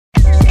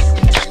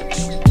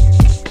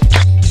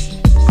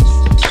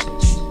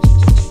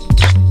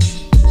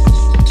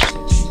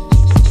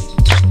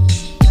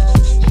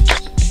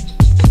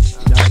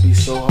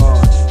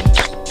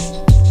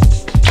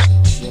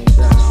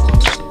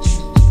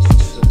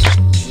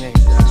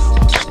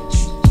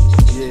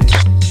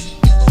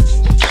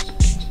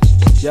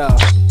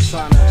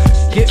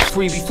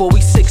free before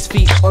we 6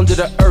 feet under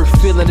the earth.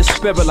 Feeling the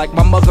spirit like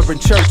my mother in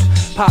church.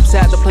 Pops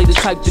had to play the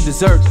type to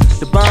dessert.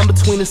 The bond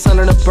between the son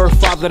and the birth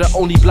father, the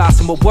only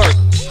blossom of work.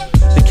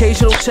 The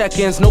occasional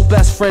check-ins, no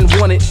best friend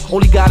wanted.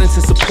 Only guidance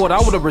and support, I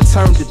would've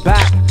returned it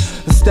back.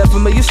 Instead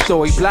familiar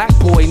story, black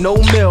boy, no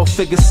male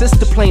figure.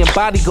 Sister playing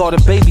bodyguard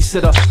and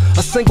babysitter.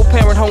 A single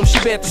parent home, she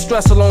bared the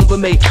stress alone, but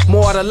made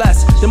more out of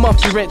less. The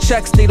monthly rent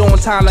check stayed on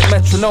time like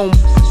metronome.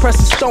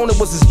 Pressing stone, it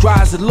was as dry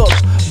as it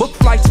looked. Book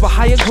flights for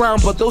higher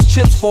ground, but those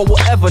chips for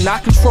whatever.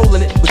 Not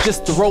controlling it, but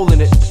just the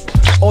rolling it.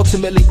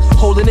 Ultimately,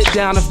 holding it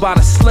down is by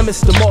the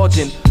slimmest of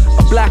margin.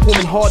 A black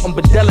woman heart on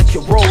but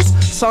delicate rolls.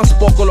 Sun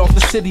sparkle off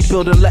the city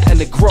building, letting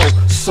it grow.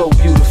 So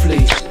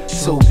beautifully,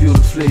 so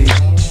beautifully.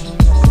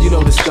 You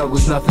know the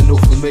struggle's nothing new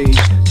for me.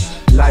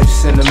 Life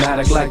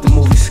cinematic like the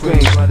movie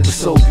screen. But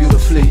so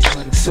beautifully,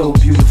 so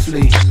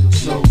beautifully,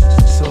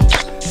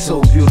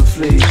 so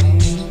beautifully.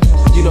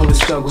 You know the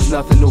struggle's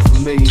nothing new for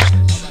me.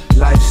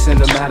 Life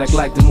cinematic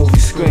like the movie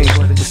screen.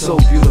 But so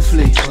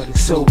beautifully,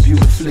 so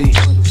beautifully.